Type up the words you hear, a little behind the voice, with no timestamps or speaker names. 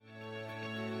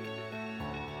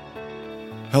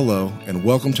Hello, and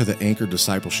welcome to the Anchor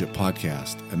Discipleship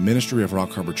Podcast, a ministry of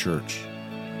Rock Harbor Church.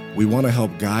 We want to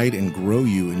help guide and grow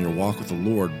you in your walk with the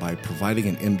Lord by providing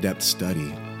an in-depth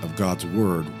study of God's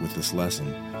Word with this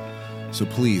lesson. So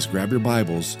please grab your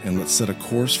Bibles and let's set a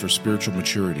course for spiritual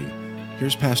maturity.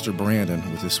 Here's Pastor Brandon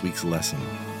with this week's lesson.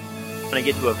 We're going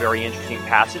to get to a very interesting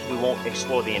passage. We won't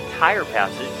explore the entire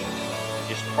passage,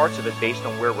 just parts of it based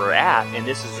on where we're at. And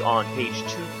this is on page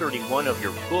 231 of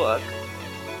your book.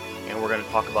 And we're going to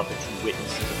talk about the two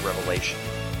witnesses of Revelation.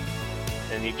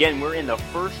 And again, we're in the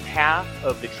first half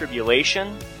of the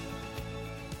tribulation,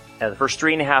 the first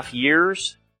 3.5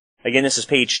 years. Again, this is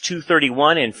page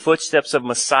 231 in Footsteps of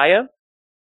Messiah.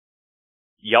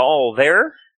 Y'all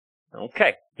there?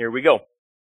 Okay, here we go.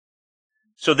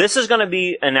 So this is going to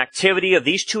be an activity of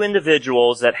these two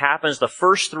individuals that happens the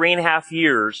first 3.5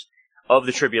 years of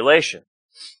the tribulation.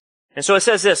 And so it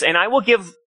says this, "And I will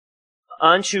give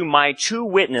unto my two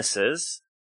witnesses,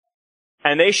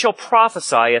 and they shall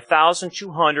prophesy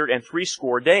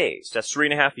 1,260 days." That's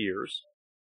 3.5 years.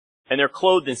 And they're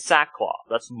clothed in sackcloth.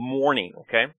 That's mourning,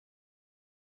 okay?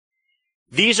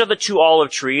 "These are the two olive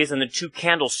trees and the two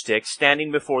candlesticks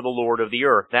standing before the Lord of the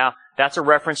earth." Now, that's a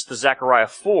reference to Zechariah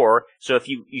 4. So if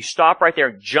you stop right there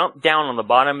and jump down on the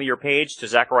bottom of your page to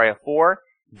Zechariah 4,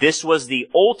 this was the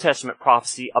Old Testament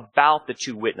prophecy about the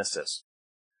two witnesses.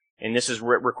 And this is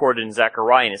recorded in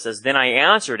Zechariah, and it says, "Then I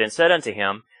answered and said unto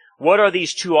him, What are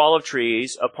these two olive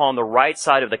trees upon the right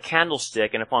side of the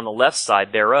candlestick and upon the left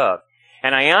side thereof?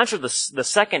 And I answered the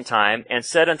second time and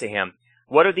said unto him,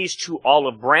 What are these two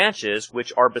olive branches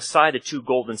which are beside the two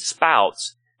golden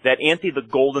spouts that empty the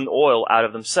golden oil out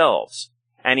of themselves?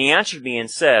 And he answered me and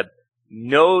said,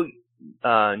 Know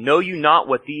you not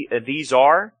what these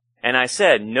are? And I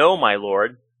said, No, my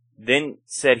Lord. Then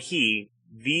said he,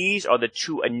 These are the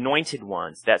two anointed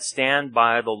ones that stand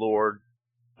by the Lord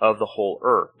of the whole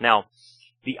earth." Now,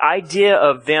 the idea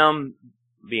of them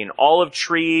being olive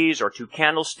trees or two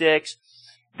candlesticks,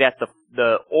 that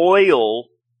the oil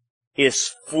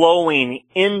is flowing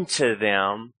into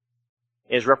them,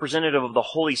 is representative of the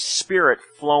Holy Spirit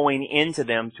flowing into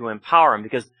them to empower them.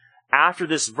 Because after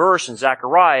this verse in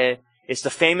Zechariah, it's the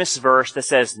famous verse that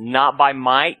says, "Not by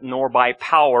might nor by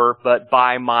power, but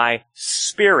by my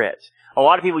Spirit." A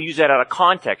lot of people use that out of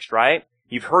context, right?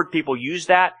 You've heard people use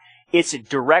that. It's a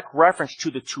direct reference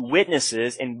to the two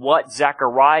witnesses, and what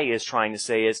Zechariah is trying to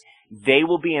say is they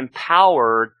will be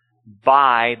empowered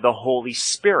by the Holy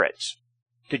Spirit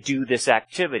to do this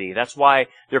activity. That's why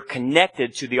they're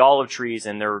connected to the olive trees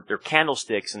and their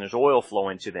candlesticks, and there's oil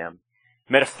flowing to them,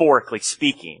 metaphorically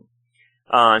speaking,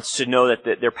 to know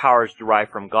that their power is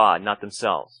derived from God, not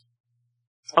themselves.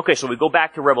 Okay, so we go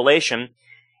back to Revelation.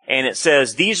 And it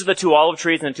says, "These are the two olive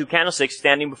trees and the two candlesticks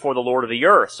standing before the Lord of the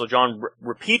earth." So John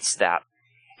repeats that.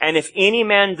 "And if any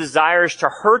man desires to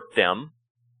hurt them,"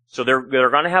 so they're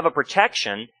going to have a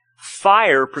protection,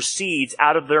 "fire proceeds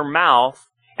out of their mouth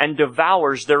and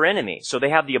devours their enemy." So they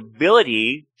have the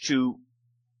ability to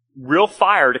real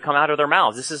fire to come out of their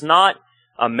mouths. This is not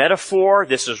a metaphor.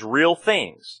 This is real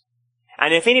things.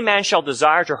 "And if any man shall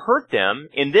desire to hurt them,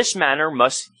 in this manner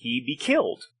must he be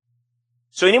killed."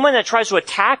 So anyone that tries to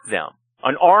attack them,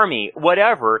 an army,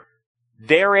 whatever,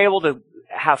 they're able to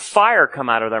have fire come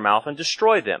out of their mouth and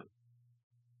destroy them.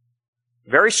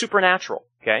 Very supernatural,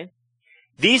 okay?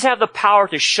 "These have the power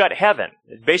to shut heaven,"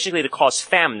 basically to cause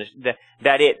famine,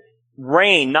 that it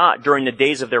rain not during the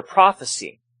days of their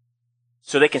prophecy.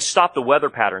 So they can stop the weather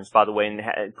patterns, by the way,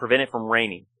 and prevent it from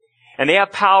raining. "And they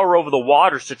have power over the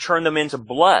waters to turn them into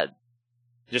blood,"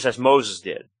 just as Moses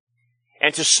did.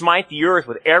 "And to smite the earth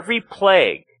with every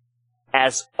plague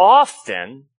as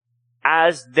often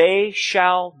as they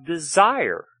shall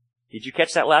desire." Did you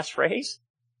catch that last phrase?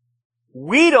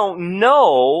 We don't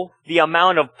know the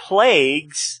amount of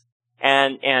plagues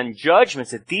and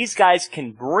judgments that these guys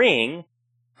can bring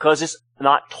because it's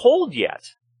not told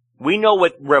yet. We know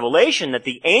what revelation that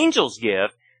the angels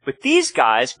give, but these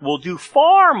guys will do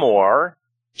far more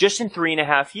just in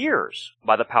 3.5 years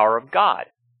by the power of God.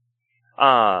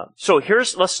 So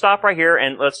let's stop right here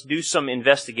and let's do some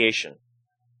investigation.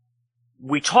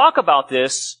 We talk about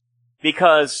this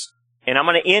because, and I'm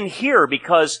going to end here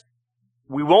because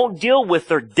we won't deal with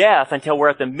their death until we're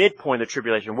at the midpoint of the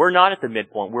tribulation. We're not at the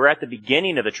midpoint. We're at the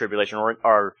beginning of the tribulation,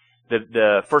 or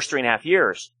the first 3.5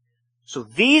 years. So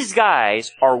these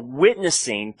guys are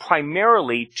witnessing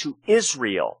primarily to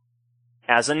Israel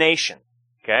as a nation.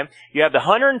 Okay? You have the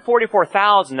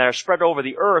 144,000 that are spread over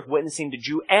the earth witnessing to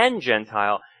Jew and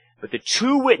Gentile, but the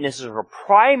two witnesses are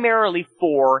primarily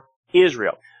for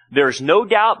Israel. There's no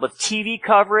doubt with TV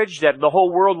coverage that the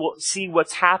whole world will see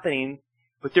what's happening,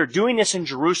 but they're doing this in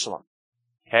Jerusalem.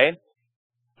 Okay?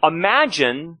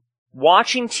 Imagine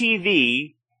watching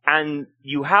TV and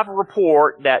you have a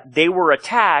report that they were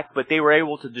attacked, but they were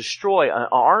able to destroy an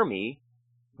army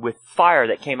with fire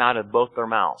that came out of both their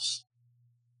mouths.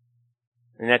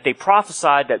 And that they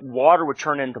prophesied that water would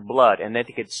turn into blood and that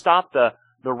they could stop the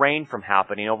rain from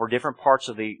happening over different parts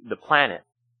of the planet.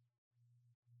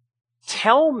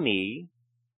 Tell me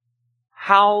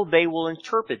how they will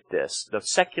interpret this, the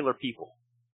secular people.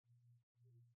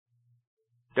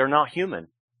 They're not human.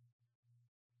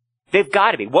 They've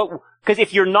got to be. Because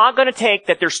if you're not going to take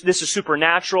that this is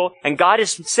supernatural, and God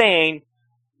is saying,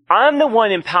 I'm the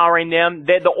one empowering them,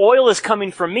 that the oil is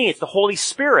coming from me, it's the Holy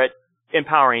Spirit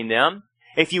empowering them.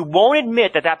 If you won't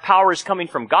admit that that power is coming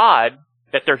from God,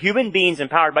 that they're human beings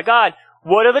empowered by God,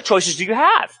 what other choices do you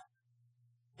have?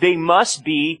 They must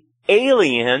be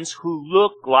aliens who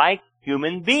look like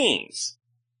human beings.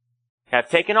 Have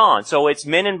taken on. So it's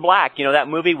Men in Black, that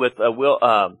movie with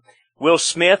Will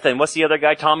Smith and what's the other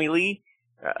guy, Tommy Lee?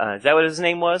 Is that what his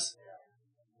name was?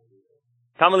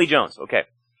 Tommy Lee Jones, okay.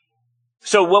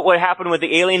 So what happened with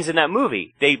the aliens in that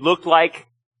movie? They looked like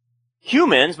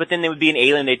humans, but then they would be an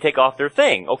alien, they'd take off their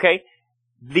thing, okay?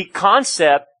 The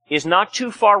concept is not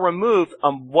too far removed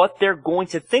on what they're going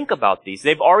to think about these.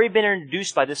 They've already been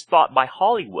introduced by this thought by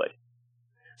Hollywood.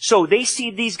 So they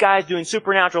see these guys doing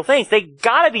supernatural things. They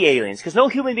gotta be aliens, because no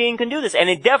human being can do this, and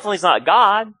it definitely is not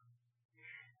God.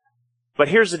 But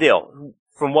here's the deal.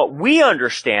 From what we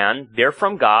understand, they're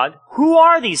from God. Who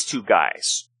are these two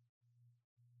guys?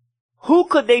 Who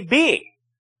could they be?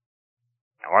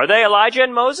 Are they Elijah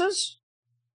and Moses?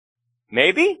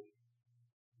 Maybe.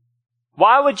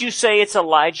 Why would you say it's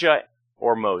Elijah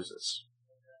or Moses?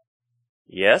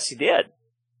 Yes, he did.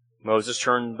 Moses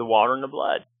turned the water into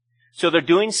blood. So they're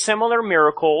doing similar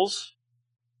miracles,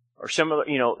 or similar,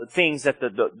 things that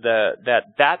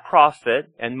that prophet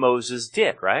and Moses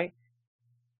did, right?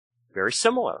 Very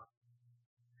similar.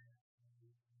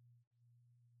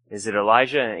 Is it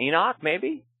Elijah and Enoch?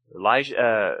 Maybe.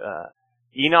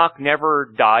 Enoch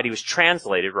never died. He was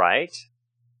translated, right?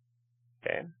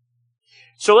 Okay.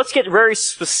 So let's get very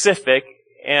specific,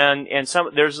 and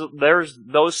there's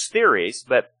those theories,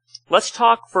 but let's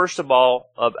talk first of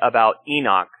all about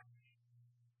Enoch,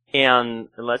 and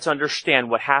let's understand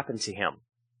what happened to him.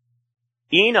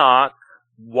 Enoch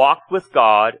walked with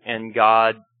God, and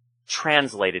God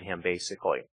translated him,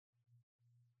 basically.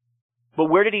 But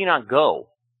where did Enoch go?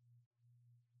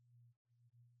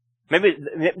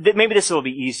 Maybe this will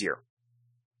be easier.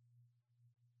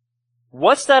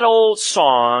 What's that old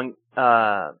song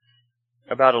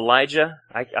about Elijah?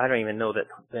 I don't even know that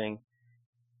thing.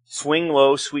 Swing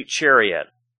low, sweet chariot,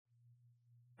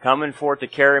 coming forth to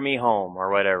carry me home, or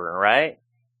whatever, right?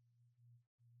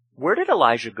 Where did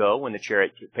Elijah go when the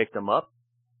chariot picked him up?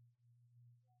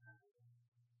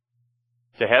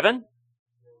 To heaven?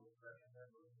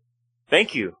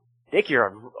 Thank you. Dick,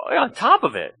 you're on top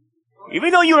of it.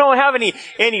 Even though you don't have any,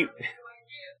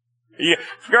 yeah,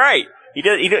 right. He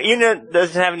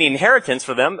doesn't have any inheritance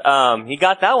for them. He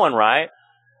got that one right.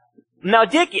 Now,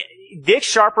 Dick's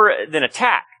sharper than a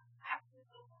tack.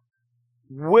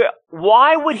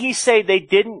 Why would he say they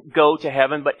didn't go to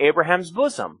heaven but Abraham's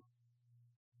bosom?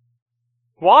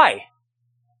 Why?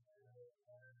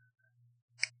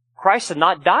 Christ had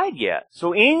not died yet.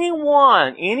 So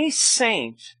any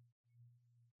saint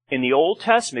in the Old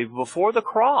Testament before the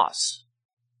cross,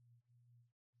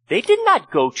 they did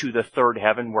not go to the third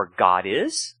heaven where God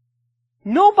is.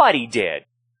 Nobody did.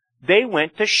 They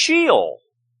went to Sheol.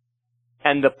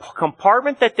 And the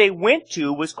compartment that they went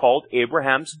to was called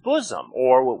Abraham's bosom,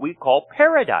 or what we call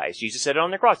paradise. Jesus said it on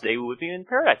the cross. They would be in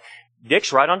paradise.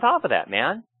 Dick's right on top of that,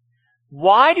 man.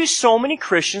 Why do so many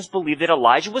Christians believe that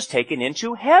Elijah was taken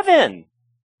into heaven?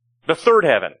 The third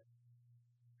heaven.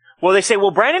 Well, they say,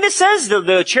 well, Brandon, it says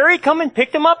the chariot come and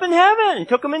picked him up in heaven and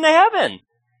took him into heaven.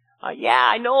 Yeah,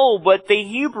 I know, but the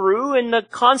Hebrew and the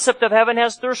concept of heaven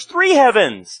there's 3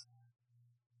 heavens.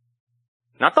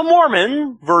 Not the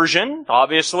Mormon version,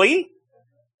 obviously.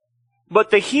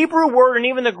 But the Hebrew word and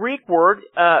even the Greek word,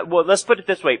 well, let's put it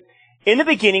this way. In the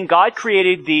beginning, God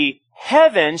created the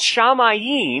heavens,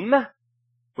 shamayim,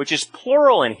 which is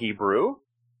plural in Hebrew,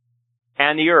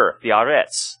 and the earth, the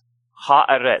aretz,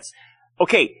 haaretz.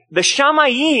 Okay, the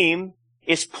shamayim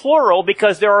is plural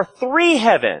because there are 3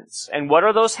 heavens. And what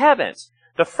are those heavens?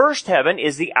 The first heaven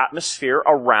is the atmosphere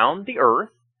around the earth.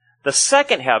 The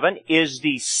second heaven is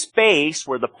the space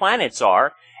where the planets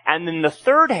are. And then the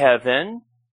third heaven,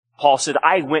 Paul said,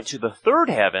 I went to the third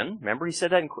heaven. Remember he said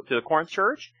that to the Corinth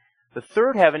church? The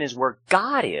third heaven is where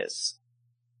God is.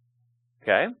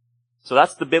 Okay? So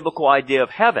that's the biblical idea of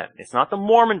heaven. It's not the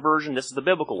Mormon version, this is the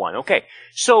biblical one. Okay,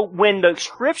 so when the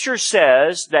scripture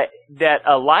says that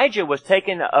Elijah was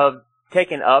taken up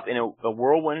in a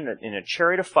whirlwind, in a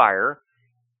chariot of fire,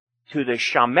 to the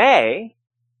Shammah,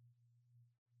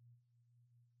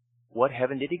 what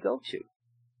heaven did he go to?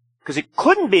 Because it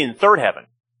couldn't be in the third heaven.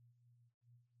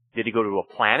 Did he go to a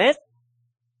planet?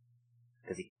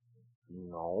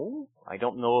 No, I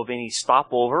don't know of any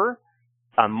stopover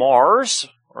on Mars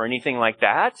or anything like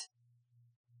that.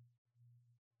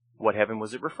 What heaven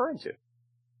was it referring to?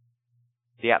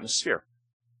 The atmosphere.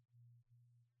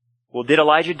 Well, did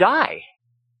Elijah die?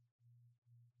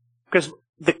 Because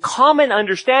the common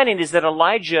understanding is that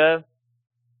Elijah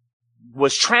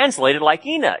was translated like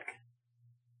Enoch.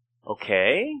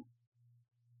 Okay.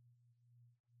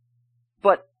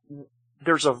 But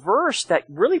there's a verse that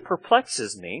really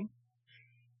perplexes me,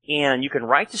 and you can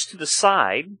write this to the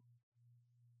side.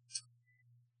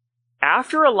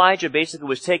 After Elijah basically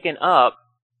was taken up,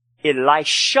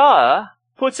 Elisha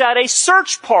puts out a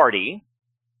search party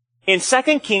in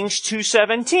 2 Kings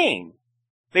 2:17.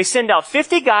 They send out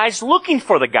 50 guys looking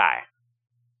for the guy.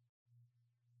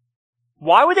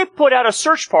 Why would they put out a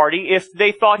search party if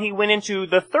they thought he went into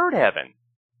the third heaven?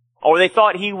 Or they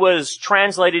thought he was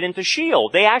translated into Sheol?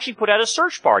 They actually put out a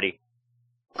search party.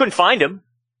 Couldn't find him.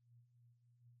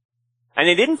 And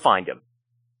they didn't find him.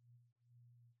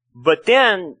 But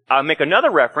then, I'll make another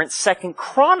reference, 2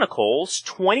 Chronicles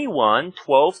 21,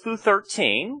 12 through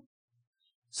 13.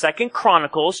 2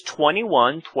 Chronicles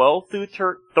 21, 12 through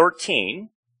 13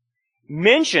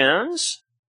 mentions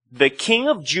the king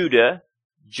of Judah,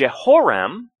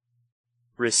 Jehoram,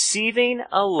 receiving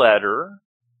a letter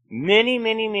many,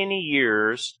 many, many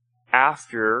years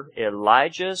after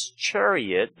Elijah's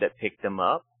chariot that picked him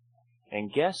up.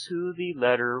 And guess who the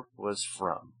letter was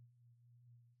from?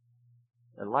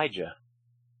 Elijah.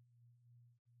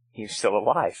 He's still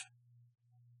alive.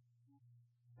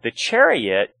 The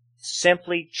chariot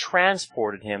simply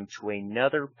transported him to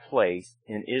another place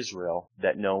in Israel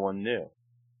that no one knew.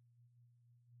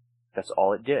 That's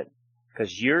all it did.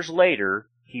 Because years later,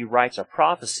 he writes a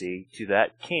prophecy to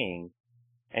that king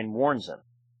and warns him.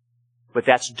 But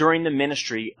that's during the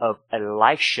ministry of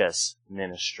Elisha's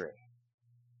ministry.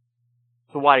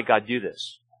 So why did God do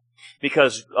this?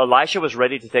 Because Elisha was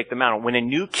ready to take the mountain. When a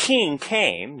new king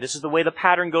came, this is the way the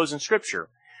pattern goes in Scripture.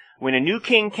 When a new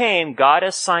king came, God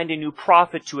assigned a new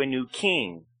prophet to a new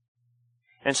king.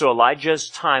 And so Elijah's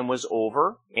time was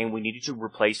over, and we needed to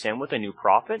replace him with a new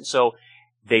prophet. So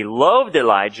they loved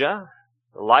Elijah.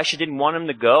 Elisha didn't want him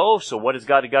to go, so what has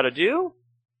God got to do?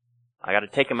 I got to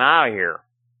take him out of here.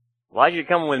 Elijah, you're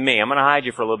coming with me. I'm going to hide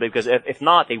you for a little bit, because if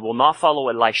not, they will not follow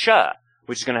Elisha,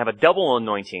 which is going to have a double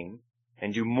anointing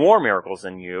and do more miracles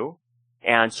than you.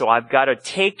 And so I've got to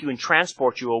take you and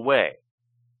transport you away.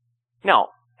 Now,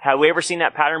 have we ever seen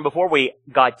that pattern before where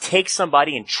God takes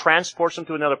somebody and transports them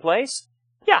to another place?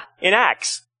 Yeah, in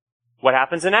Acts. What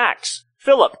happens in Acts?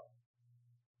 Philip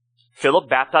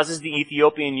baptizes the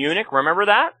Ethiopian eunuch. Remember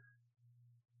that?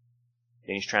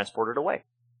 Then he's transported away.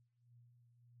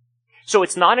 So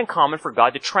it's not uncommon for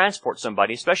God to transport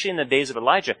somebody, especially in the days of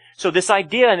Elijah. So this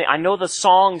idea, and I know the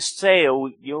songs say,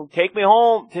 oh, take me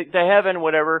home to heaven,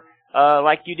 whatever,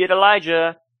 like you did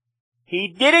Elijah. He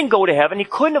didn't go to heaven. He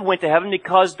couldn't have went to heaven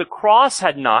because the cross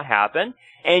had not happened.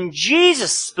 And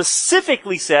Jesus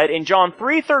specifically said in John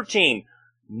 3:13,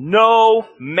 no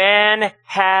man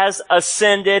has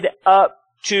ascended up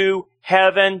to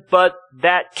heaven, but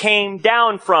that came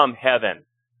down from heaven.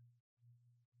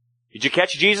 Did you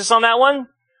catch Jesus on that one?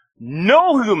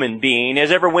 No human being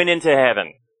has ever went into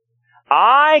heaven.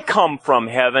 I come from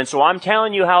heaven, so I'm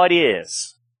telling you how it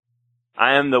is.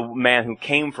 I am the man who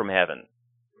came from heaven.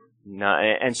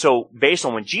 And so, based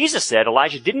on what Jesus said,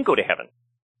 Elijah didn't go to heaven.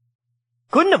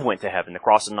 Couldn't have went to heaven. The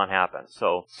cross did not happen.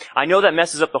 So, I know that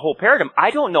messes up the whole paradigm.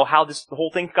 I don't know how the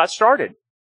whole thing got started.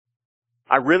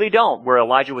 I really don't, where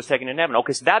Elijah was taken to heaven.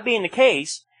 Okay, so that being the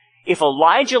case, if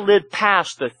Elijah lived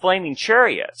past the flaming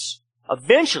chariots,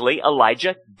 eventually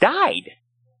Elijah died.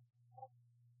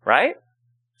 Right?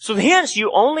 So hence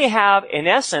you only have, in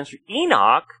essence,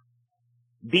 Enoch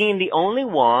being the only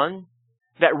one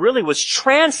that really was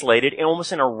translated in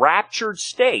almost in a raptured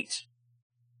state.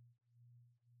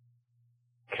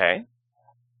 Okay?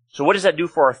 So what does that do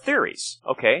for our theories?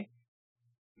 Okay.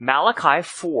 Malachi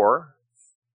 4,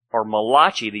 or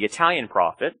Malachi, the Italian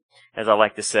prophet, as I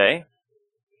like to say.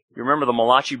 You remember the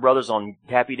Malachi brothers on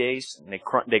Happy Days? And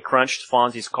they crunched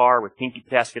Fonzie's car with Pinky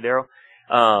Tascadero.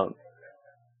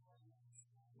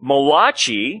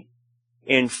 Malachi,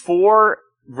 in 4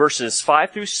 verses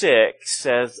 5 through 6,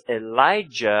 says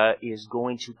Elijah is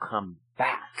going to come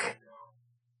back.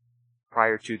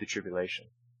 prior to the tribulation.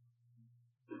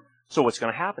 So what's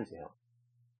going to happen to him?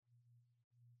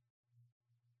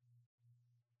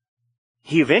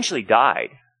 He eventually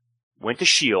died, went to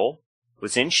Sheol,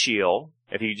 was in Sheol.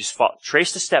 If you just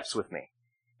trace the steps with me.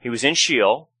 He was in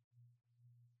Sheol,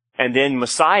 and then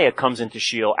Messiah comes into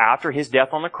Sheol after his death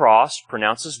on the cross,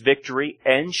 pronounces victory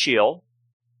in Sheol.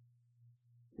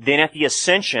 Then at the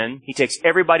ascension, he takes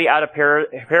everybody out of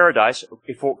paradise,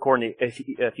 according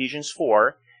to Ephesians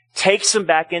 4, takes them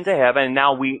back into heaven, and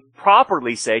now we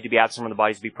properly say to be absent from the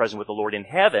bodies, to be present with the Lord in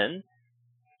heaven.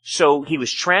 So he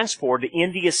was transported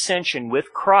in the ascension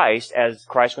with Christ as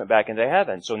Christ went back into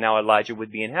heaven. So now Elijah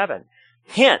would be in heaven.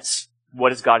 Hence, what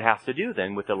does God have to do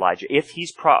then with Elijah if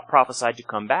he's prophesied to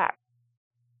come back?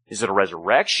 Is it a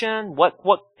resurrection?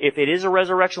 If it is a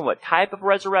resurrection, what type of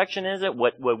resurrection is it?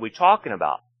 What are we talking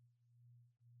about?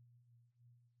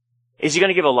 Is he going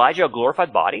to give Elijah a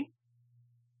glorified body?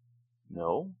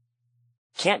 No.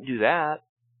 Can't do that.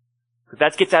 But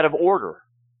that gets out of order.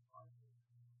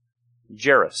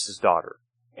 Jairus, his daughter,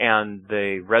 and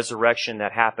the resurrection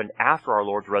that happened after our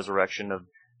Lord's resurrection of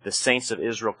the saints of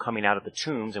Israel coming out of the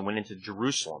tombs and went into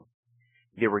Jerusalem.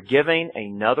 They were given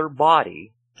another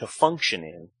body to function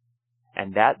in,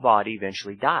 and that body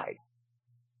eventually died.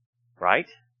 Right?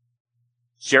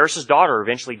 Jairus' daughter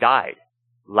eventually died.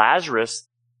 Lazarus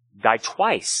died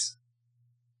twice.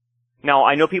 Now,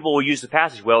 I know people will use the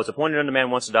passage, well, it's appointed unto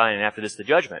man once to die, and after this the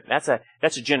judgment. That's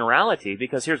a generality,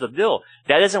 because here's the deal.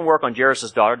 That doesn't work on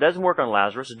Jairus' daughter, it doesn't work on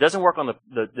Lazarus, it doesn't work on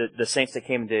the saints that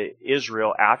came into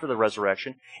Israel after the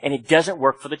resurrection, and it doesn't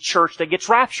work for the church that gets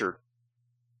raptured.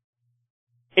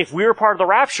 If we are part of the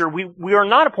rapture, we are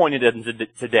not appointed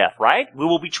to death, right? We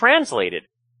will be translated.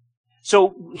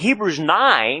 So, Hebrews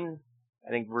 9, I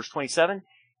think verse 27,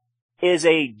 is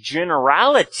a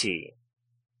generality.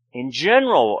 In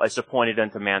general, it's appointed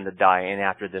unto man to die, and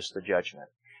after this the judgment.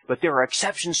 But there are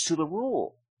exceptions to the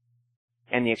rule.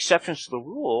 And the exceptions to the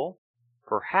rule,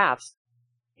 perhaps,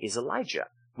 is Elijah.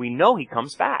 We know he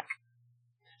comes back.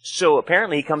 So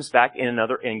apparently he comes back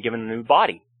and given a new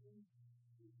body.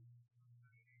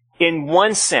 In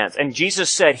one sense, and Jesus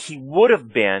said he would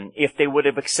have been if they would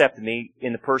have accepted me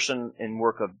in the person and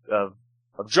work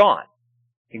of John.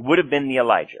 He would have been the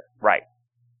Elijah. Right.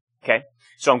 Okay?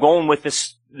 So I'm going with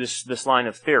this line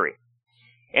of theory.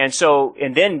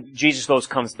 And then Jesus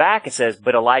comes back and says,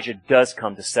 but Elijah does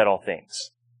come to set all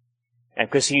things. And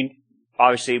because he,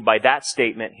 obviously by that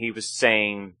statement, he was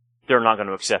saying, they're not going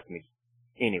to accept me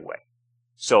anyway.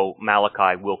 So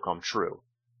Malachi will come true.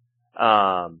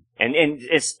 And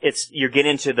you get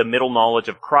into the middle knowledge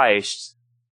of Christ,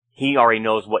 he already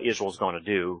knows what Israel's going to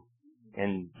do,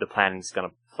 and the planning's going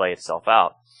to play itself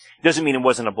out. Doesn't mean it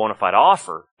wasn't a bona fide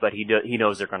offer, but he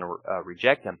knows they're going to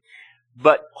reject him.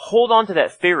 But hold on to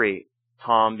that theory,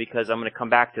 Tom, because I'm going to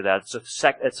come back to that.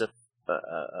 It's a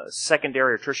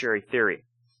secondary or tertiary theory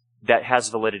that has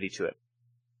validity to it.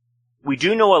 We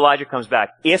do know Elijah comes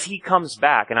back. If he comes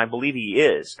back, and I believe he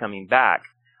is coming back,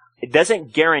 it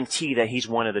doesn't guarantee that he's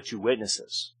one of the two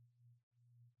witnesses.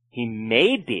 He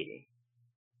may be,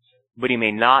 but he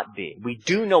may not be. We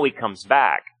do know he comes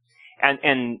back. And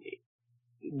in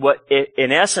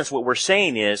essence, what we're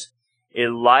saying is,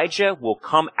 Elijah will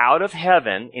come out of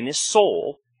heaven in his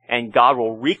soul, and God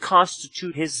will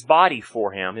reconstitute his body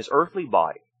for him, his earthly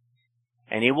body.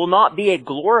 And it will not be a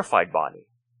glorified body.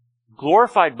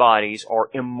 Glorified bodies are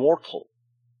immortal.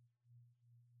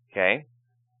 Okay?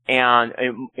 And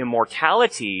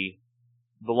immortality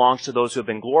belongs to those who have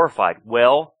been glorified.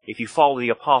 Well, if you follow the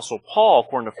Apostle Paul,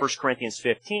 according to 1 Corinthians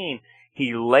 15,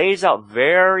 he lays out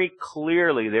very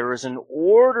clearly there is an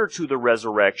order to the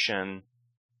resurrection,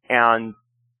 and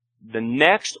the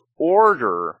next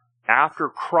order after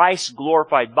Christ's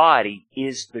glorified body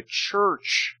is the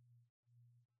church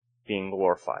being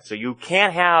glorified. So you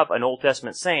can't have an Old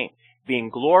Testament saint being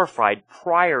glorified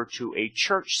prior to a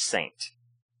church saint.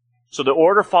 So the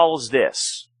order follows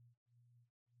this.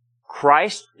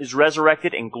 Christ is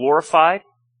resurrected and glorified.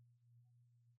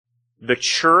 The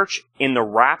church in the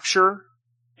rapture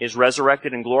is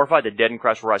resurrected and glorified. The dead in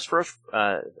Christ will rise first.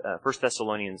 1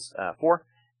 Thessalonians 4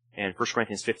 and 1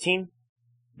 Corinthians 15.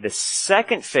 The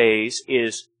second phase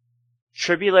is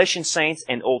tribulation saints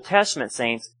and Old Testament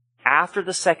saints after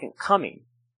the second coming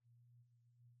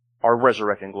are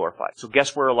resurrected and glorified. So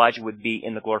guess where Elijah would be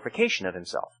in the glorification of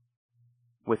himself?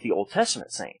 With the Old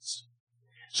Testament saints.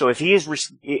 So if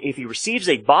he receives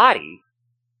a body,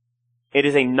 it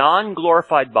is a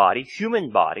non-glorified body,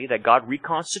 human body, that God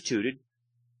reconstituted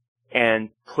and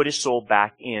put his soul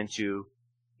back into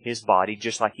his body,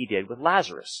 just like he did with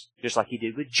Lazarus, just like he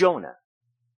did with Jonah.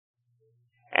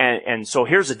 And so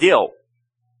here's the deal.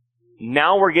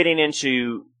 now we're getting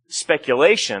into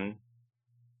speculation.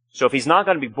 So if he's not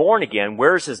going to be born again,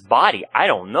 where's his body? I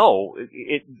don't know.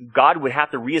 God would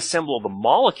have to reassemble the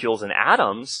molecules and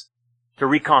atoms to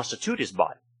reconstitute his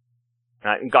body.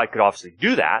 Now, God could obviously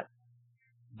do that,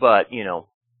 but,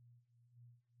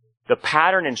 the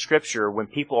pattern in Scripture when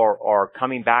people are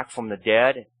coming back from the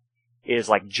dead is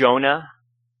like Jonah,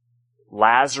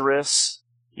 Lazarus.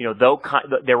 They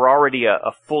were already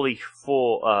a fully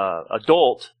full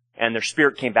adult, and their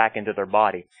spirit came back into their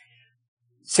body.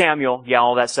 Samuel,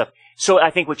 all that stuff. So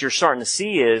I think what you're starting to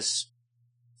see is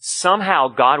somehow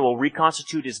God will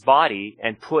reconstitute his body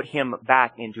and put him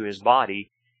back into his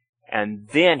body, and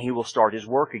then he will start his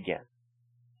work again.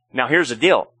 Now here's the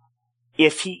deal.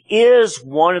 If he is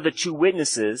one of the two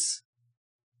witnesses,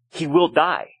 he will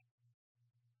die.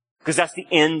 Because that's the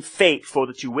end fate for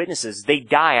the two witnesses. They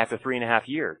die after 3.5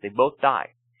 years. They both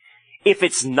die. If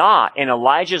it's not, and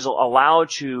Elijah's allowed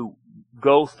to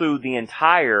go through the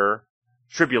entire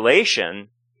tribulation,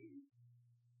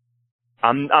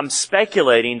 I'm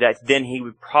speculating that then he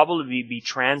would probably be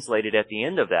translated at the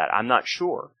end of that. I'm not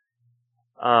sure.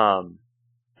 And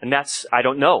I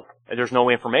don't know. There's no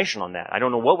information on that. I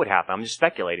don't know what would happen. I'm just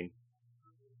speculating.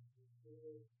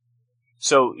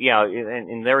 So,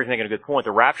 and Larry's making a good point.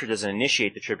 The rapture doesn't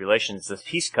initiate the tribulation. It's the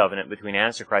peace covenant between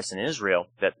Antichrist and Israel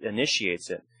that initiates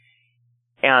it.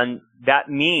 And that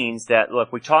means that,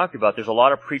 look, we talked about there's a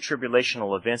lot of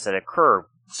pre-tribulational events that occur.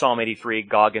 Psalm 83,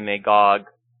 Gog and Magog.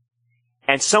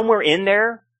 And somewhere in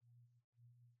there,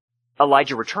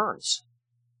 Elijah returns.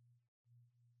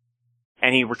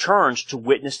 And he returns to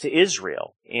witness to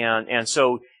Israel. And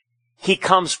so he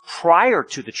comes prior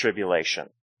to the tribulation.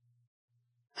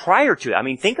 Prior to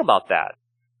it. Think about that.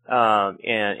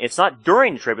 And it's not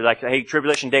during the tribulation, like, hey,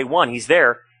 tribulation day 1, he's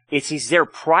there. He's there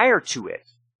prior to it.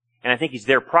 And I think he's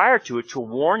there prior to it to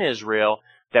warn Israel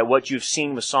that what you've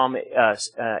seen with Psalm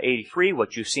 83,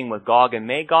 what you've seen with Gog and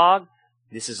Magog,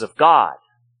 this is of God.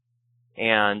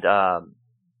 And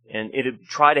it'd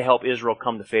try to help Israel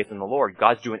come to faith in the Lord.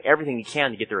 God's doing everything he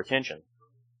can to get their attention.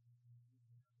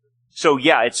 So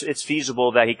it's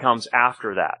feasible that he comes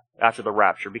after that, after the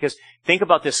rapture. Because think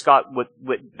about this, Scott,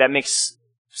 that makes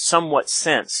somewhat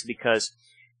sense, because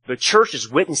the church is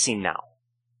witnessing now.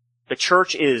 The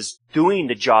church is doing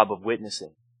the job of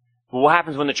witnessing. But what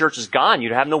happens when the church is gone?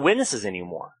 You'd have no witnesses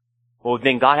anymore. Well,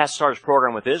 then God has to start his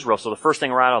program with Israel. So the first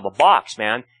thing right out of the box,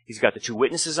 man, he's got the 2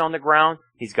 witnesses on the ground,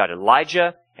 he's got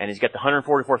Elijah, and he's got the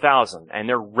 144,000, and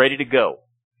they're ready to go.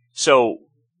 So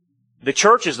the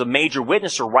church is the major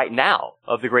witnesser right now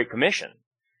of the Great Commission.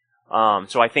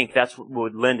 So I think that's what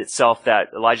would lend itself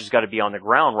that Elijah's got to be on the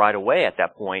ground right away at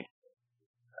that point,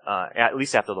 at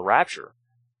least after the rapture.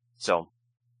 So.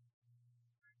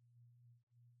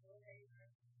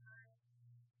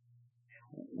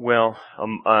 Well,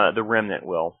 the remnant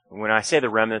will. When I say the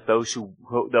remnant, those who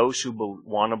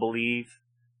want to believe,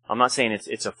 I'm not saying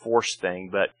it's a forced thing,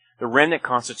 but the remnant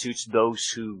constitutes those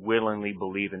who willingly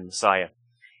believe in Messiah.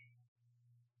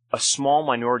 A small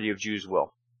minority of Jews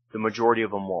will. The majority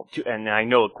of them won't. And I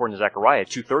know, according to Zechariah,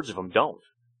 2/3 of them don't.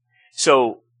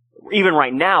 So, even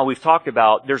right now, we've talked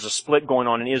about there's a split going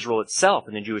on in Israel itself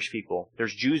in the Jewish people.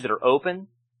 There's Jews that are open.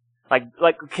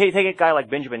 Take a guy like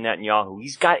Benjamin Netanyahu.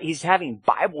 He's having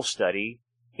Bible study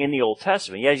in the Old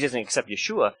Testament. Yeah, he doesn't accept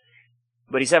Yeshua,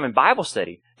 but he's having Bible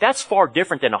study. That's far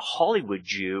different than a Hollywood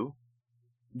Jew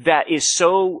that is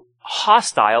so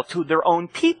hostile to their own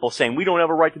people, saying, we don't have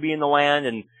a right to be in the land.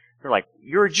 And they're like,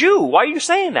 you're a Jew. Why are you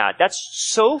saying that? That's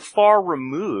so far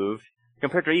removed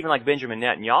compared to even like Benjamin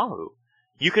Netanyahu.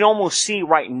 You can almost see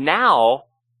right now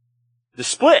the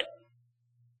split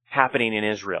happening in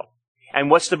Israel. And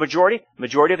what's the majority?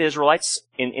 Majority of the Israelites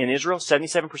in Israel,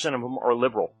 77% of them are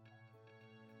liberal.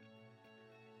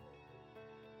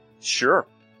 Sure.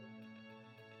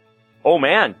 Oh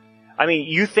man.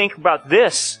 You think about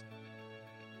this.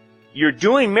 You're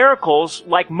doing miracles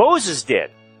like Moses did.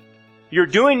 You're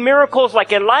doing miracles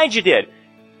like Elijah did.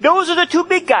 Those are the 2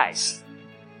 big guys.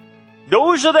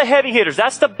 Those are the heavy hitters.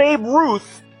 That's the Babe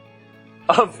Ruth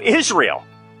of Israel.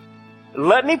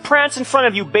 Let me prance in front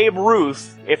of you Babe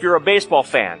Ruth if you're a baseball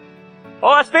fan.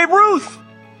 Oh, that's Babe Ruth!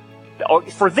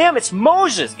 For them, it's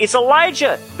Moses. It's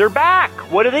Elijah. They're back.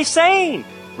 What are they saying?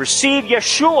 Receive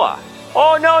Yeshua.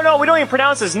 Oh, no, we don't even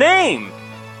pronounce his name.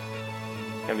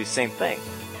 It's going to be the same thing.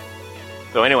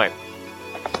 So anyway,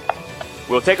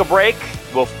 we'll take a break.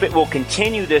 We'll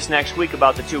continue this next week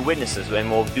about the 2 witnesses,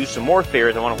 and we'll do some more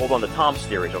theories. I want to hold on to Tom's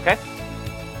theories, okay?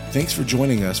 Thanks for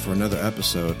joining us for another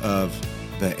episode of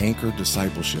The Anchor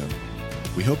Discipleship.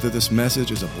 We hope that this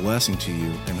message is a blessing to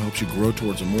you and helps you grow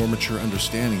towards a more mature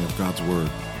understanding of God's Word.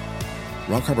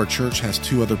 Rock Harbor Church has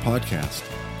 2 other podcasts.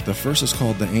 The first is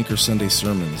called The Anchor Sunday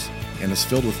Sermons and is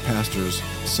filled with pastors'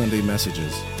 Sunday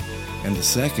messages. And the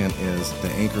second is The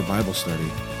Anchor Bible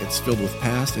Study. It's filled with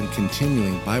past and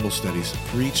continuing Bible studies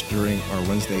preached during our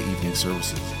Wednesday evening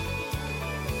services.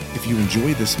 If you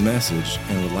enjoyed this message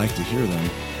and would like to hear them,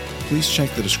 please check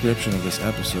the description of this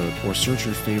episode or search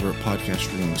your favorite podcast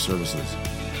streaming services.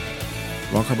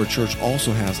 Rock Harbor Church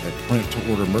also has a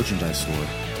print-to-order merchandise store.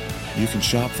 You can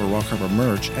shop for Rock Harbor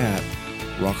merch at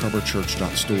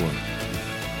rockharborchurch.store.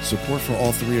 Support for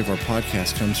all 3 of our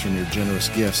podcasts comes from your generous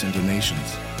gifts and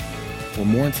donations. For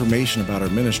more information about our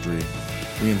ministry,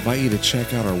 we invite you to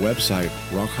check out our website,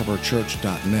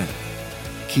 rockharborchurch.net.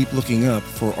 Keep looking up,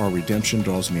 for our redemption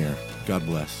draws near. God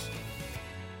bless.